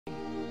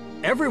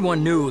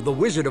Everyone knew The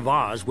Wizard of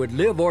Oz would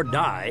live or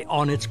die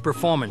on its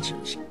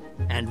performances,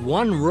 and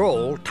one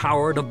role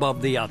towered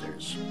above the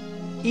others.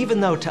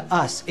 Even though to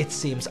us it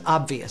seems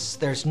obvious,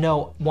 there's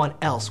no one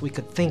else we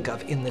could think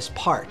of in this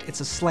part. It's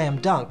a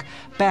slam dunk.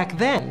 Back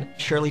then,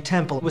 Shirley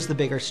Temple was the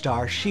bigger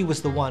star. She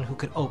was the one who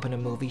could open a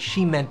movie.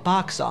 She meant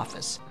box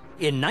office.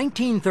 In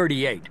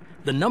 1938,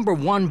 the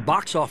 #1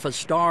 box office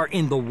star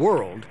in the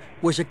world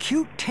was a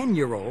cute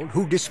 10-year-old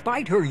who,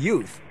 despite her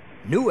youth,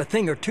 knew a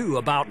thing or two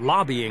about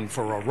lobbying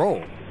for a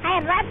role. I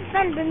had lots of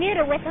fun in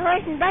Bermuda with the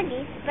horse and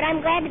buggies, but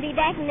I'm glad to be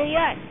back in New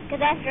York,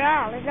 because after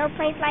all, there's no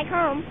place like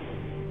home.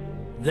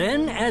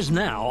 Then, as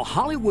now,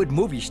 Hollywood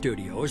movie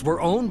studios were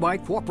owned by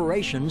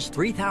corporations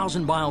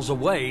 3,000 miles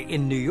away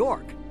in New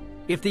York.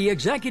 If the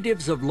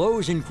executives of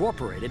Lowe's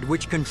Incorporated,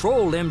 which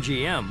controlled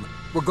MGM,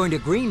 were going to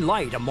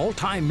green-light a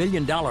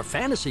multi-million-dollar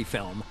fantasy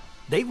film,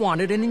 they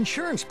wanted an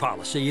insurance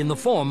policy in the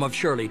form of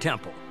Shirley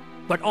Temple.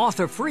 But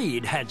Arthur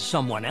Freed had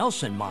someone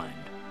else in mind.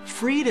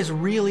 Freed is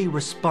really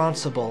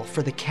responsible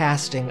for the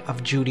casting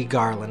of Judy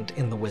Garland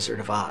in The Wizard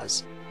of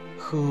Oz,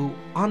 who,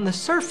 on the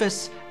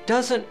surface,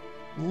 doesn't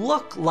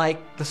look like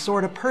the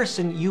sort of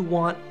person you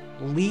want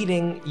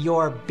leading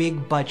your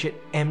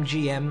big-budget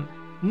MGM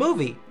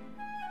movie.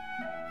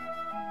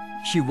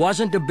 She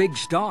wasn't a big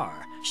star.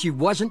 She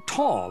wasn't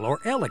tall or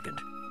elegant.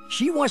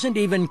 She wasn't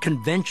even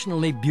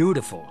conventionally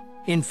beautiful.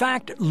 In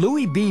fact,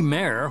 Louis B.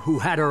 Mayer, who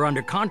had her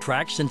under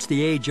contract since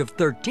the age of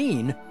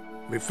 13,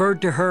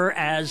 referred to her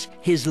as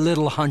his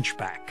little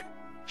hunchback.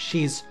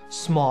 She's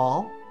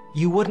small,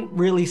 you wouldn't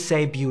really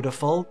say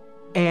beautiful,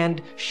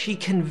 and she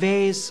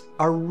conveys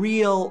a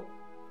real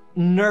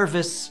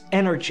nervous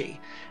energy.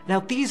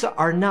 Now, these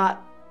are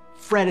not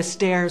Fred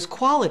Astaire's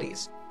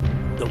qualities.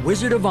 The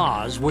Wizard of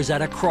Oz was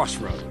at a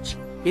crossroads.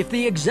 If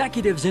the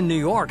executives in New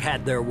York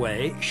had their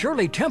way,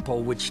 Shirley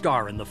Temple would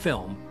star in the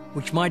film,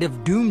 which might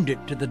have doomed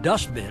it to the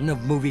dustbin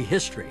of movie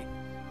history.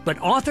 But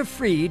Arthur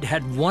Freed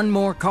had one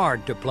more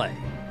card to play.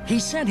 He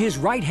sent his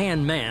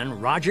right-hand man,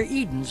 Roger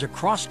Edens,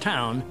 across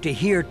town to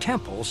hear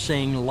Temple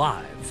sing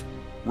live.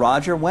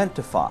 Roger went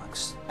to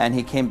Fox, and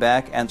he came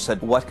back and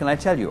said, "What can I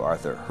tell you,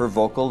 Arthur? Her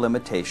vocal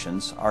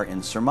limitations are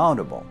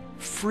insurmountable."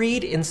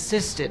 Freed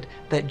insisted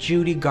that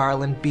Judy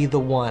Garland be the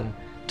one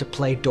to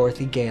play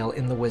Dorothy Gale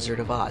in The Wizard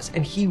of Oz,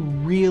 and he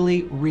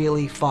really,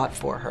 really fought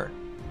for her.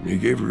 He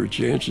gave her a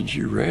chance and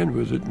she ran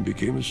with it and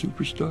became a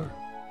superstar.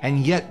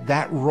 And yet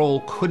that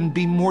role couldn't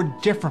be more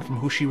different from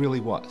who she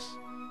really was.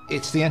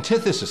 It's the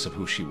antithesis of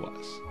who she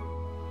was.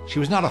 She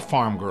was not a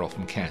farm girl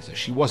from Kansas.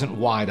 She wasn't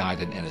wide-eyed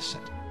and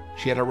innocent.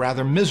 She had a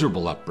rather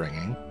miserable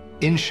upbringing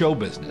in show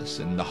business,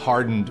 in the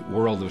hardened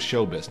world of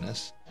show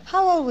business.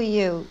 How old were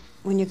you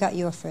when you got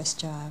your first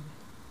job?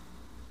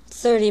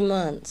 30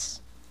 months.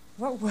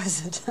 What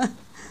was it?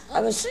 I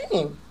was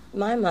singing.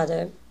 My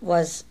mother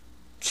was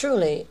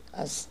truly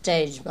a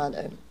stage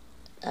mother,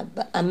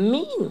 but a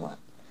mean one.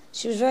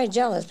 She was very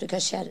jealous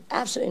because she had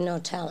absolutely no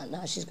talent.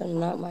 Now she's going to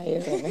knock my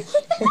ear in.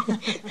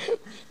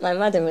 My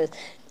mother was,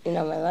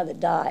 my mother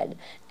died,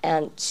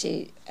 and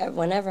she,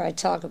 whenever I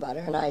talk about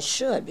her, and I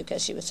should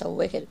because she was so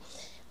wicked,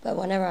 but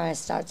whenever I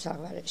start to talk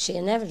about it, she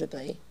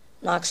inevitably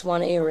knocks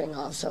one earring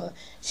off, so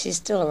she's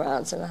still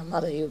around, so now,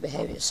 Mother, you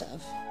behave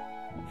yourself.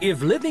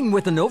 If living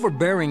with an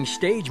overbearing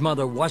stage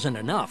mother wasn't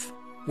enough,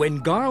 when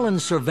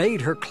Garland surveyed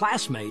her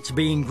classmates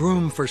being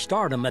groomed for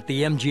stardom at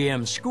the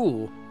MGM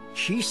school,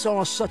 she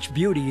saw such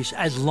beauties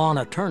as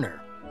Lana Turner.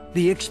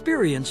 The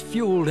experience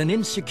fueled an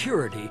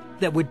insecurity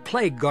that would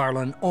plague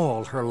Garland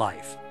all her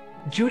life.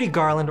 Judy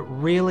Garland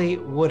really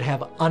would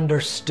have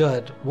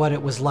understood what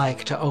it was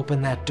like to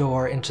open that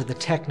door into the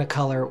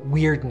Technicolor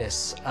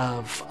weirdness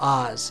of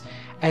Oz,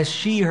 as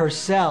she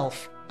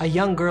herself, a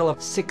young girl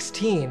of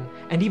 16,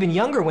 and even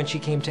younger when she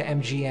came to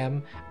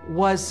MGM,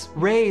 was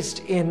raised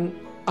in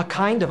a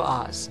kind of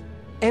Oz.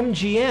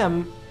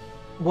 MGM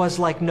was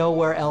like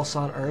nowhere else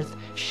on earth.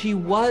 She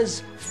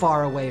was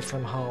far away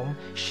from home.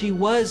 She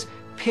was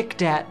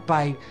picked at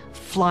by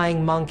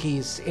flying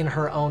monkeys in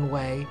her own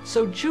way.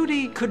 So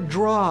Judy could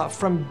draw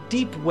from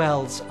deep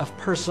wells of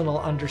personal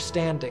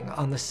understanding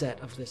on the set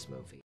of this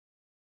movie.